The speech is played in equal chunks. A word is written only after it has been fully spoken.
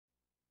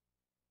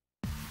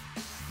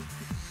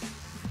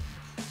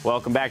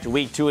Welcome back to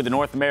week 2 of the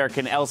North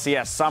American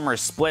LCS Summer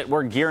Split.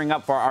 We're gearing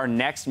up for our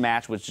next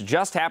match, which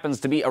just happens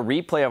to be a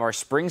replay of our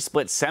Spring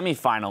Split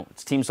semifinal.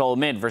 It's Team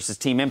SoloMid versus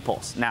Team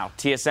Impulse. Now,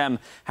 TSM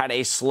had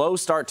a slow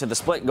start to the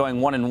split,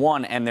 going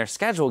 1-1, and their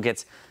schedule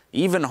gets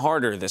even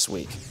harder this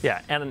week.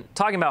 Yeah, and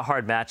talking about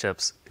hard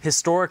matchups,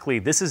 historically,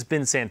 this has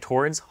been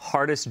Santorin's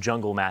hardest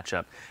jungle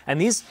matchup. And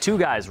these two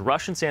guys,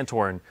 Rush and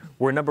Santorin,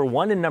 were number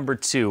 1 and number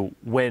 2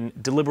 when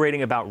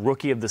deliberating about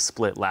Rookie of the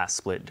Split last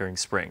split during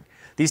spring.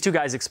 These two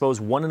guys expose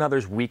one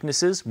another's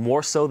weaknesses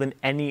more so than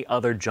any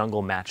other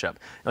jungle matchup.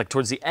 Like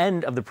towards the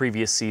end of the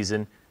previous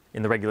season,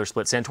 in the regular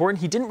split, Santorin,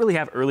 he didn't really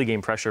have early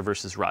game pressure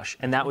versus Rush,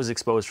 and that was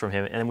exposed from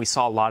him, and we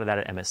saw a lot of that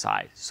at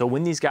MSI. So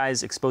when these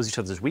guys expose each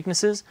other's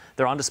weaknesses,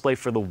 they're on display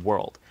for the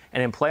world.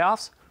 And in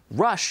playoffs,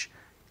 Rush,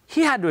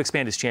 he had to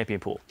expand his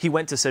champion pool. He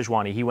went to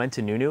Sejuani, he went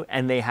to Nunu,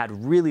 and they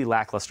had really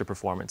lackluster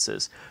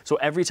performances. So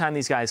every time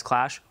these guys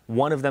clash,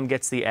 one of them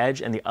gets the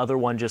edge, and the other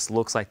one just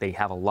looks like they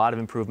have a lot of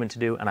improvement to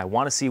do, and I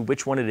want to see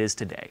which one it is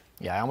today.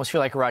 Yeah, I almost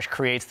feel like Rush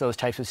creates those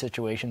types of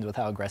situations with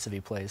how aggressive he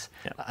plays.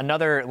 Yeah.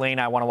 Another lane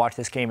I want to watch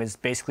this game is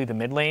basically the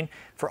mid lane,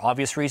 for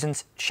obvious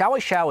reasons.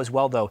 Xiao as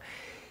well, though.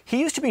 He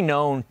used to be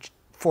known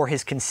for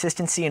his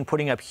consistency in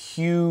putting up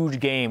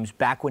huge games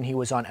back when he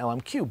was on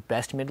LMQ,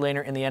 best mid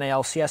laner in the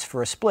NALCS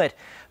for a split.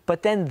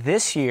 But then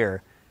this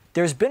year,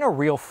 there's been a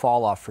real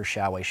fall-off for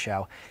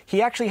Xiao.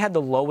 He actually had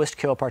the lowest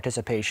kill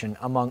participation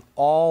among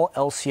all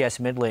LCS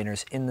mid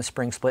laners in the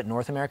spring split,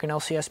 North American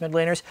LCS mid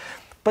laners.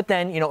 But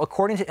then,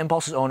 according to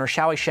Impulse's owner,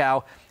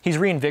 Xiao, he's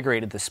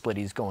reinvigorated the split.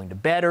 He's going to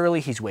bed early,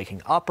 he's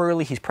waking up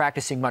early, he's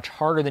practicing much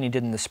harder than he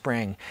did in the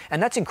spring.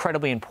 And that's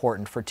incredibly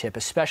important for Tip,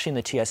 especially in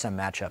the TSM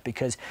matchup,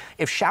 because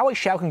if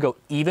Xiao can go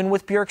even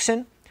with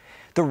Bjergsen,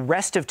 the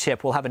rest of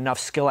Tip will have enough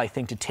skill, I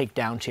think, to take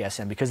down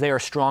TSM because they are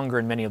stronger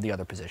in many of the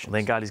other positions.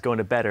 Thank God he's going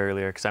to bed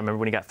earlier, because I remember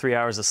when he got 3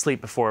 hours of sleep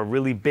before a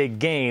really big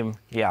game.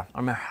 Yeah.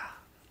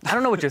 I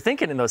don't know what you're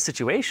thinking in those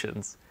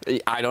situations.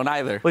 I don't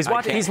either.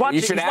 Well, he's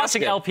watching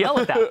LPL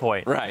at that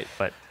point. Right.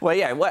 But well,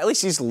 yeah, at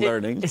least he's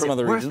learning from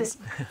other regions.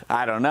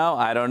 I don't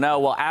know.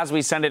 Well, as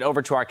we send it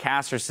over to our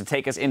casters to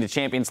take us into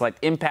Champion Select,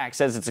 Impact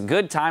says it's a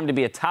good time to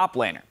be a top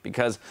laner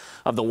because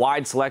of the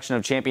wide selection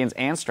of champions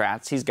and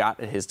strats he's got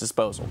at his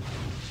disposal.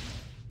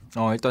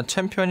 일단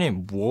챔피언이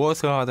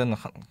무엇을 하든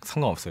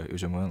상관없어요.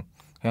 요즘은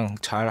그냥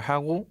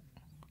잘하고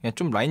그냥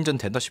좀 라인전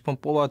된다 싶으면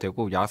뽑아도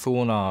되고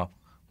야수나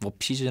뭐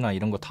피즈나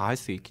이런 거 다 할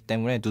수 있기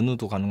때문에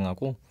누누도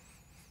가능하고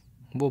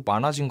뭐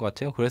많아진 것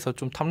같아요. 그래서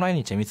좀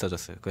탑라인이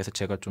재밌어졌어요. 그래서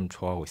제가 좀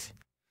좋아하고 있어요.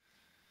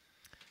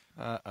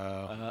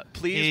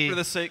 Please, for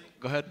the sake,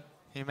 go ahead.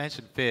 He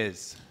mentioned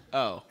Fizz.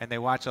 Oh, and they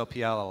watch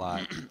LPL a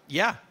lot.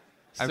 Yeah.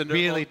 I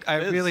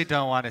really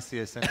don't want to see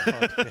a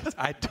Cinderella Fizz.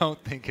 I don't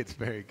think it's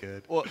very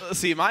good. Well,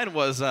 see, mine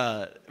was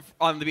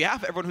on the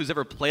behalf of everyone who's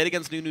ever played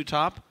against Nunu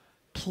Top.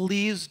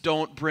 Please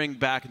don't bring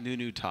back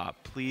Nunu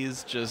Top.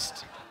 Please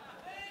just.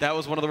 That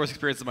was one of the worst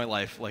experiences of my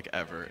life, like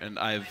ever, and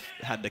I've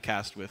had to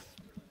cast with.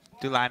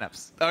 Do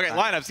lineups. Okay,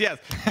 lineups, yes.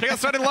 Check out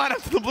starting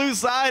lineups on the blue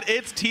side.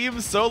 It's Team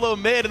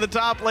SoloMid. In the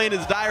top lane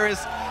is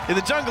Dyrus. In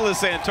the jungle is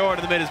Santorin.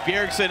 In the mid is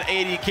Bjergsen.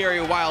 AD carry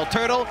Wild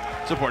Turtle,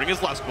 supporting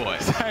his Lust Boy.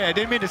 Sorry, I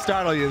didn't mean to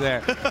startle you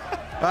there.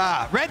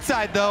 Red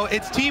side, though,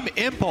 it's Team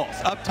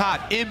Impulse. Up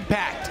top,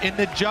 Impact. In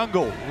the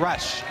jungle,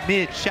 Rush.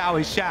 Mid,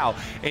 Xiao.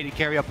 AD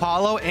carry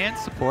Apollo and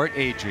support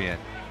Adrian.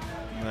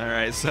 All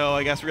right, so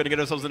I guess we're going to get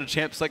ourselves into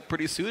Champ Select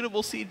pretty soon, and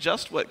we'll see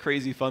just what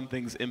crazy fun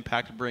things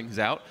Impact brings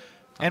out.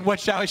 And what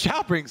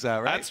Xiao brings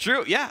out, right? That's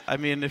true, yeah. I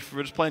mean, if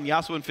we're just playing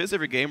Yasuo and Fizz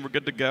every game, we're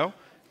good to go.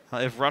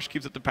 If Rush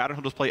keeps up the pattern,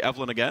 he'll just play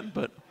Evelynn again,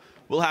 but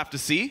we'll have to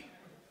see.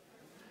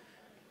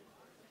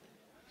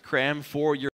 Cram for your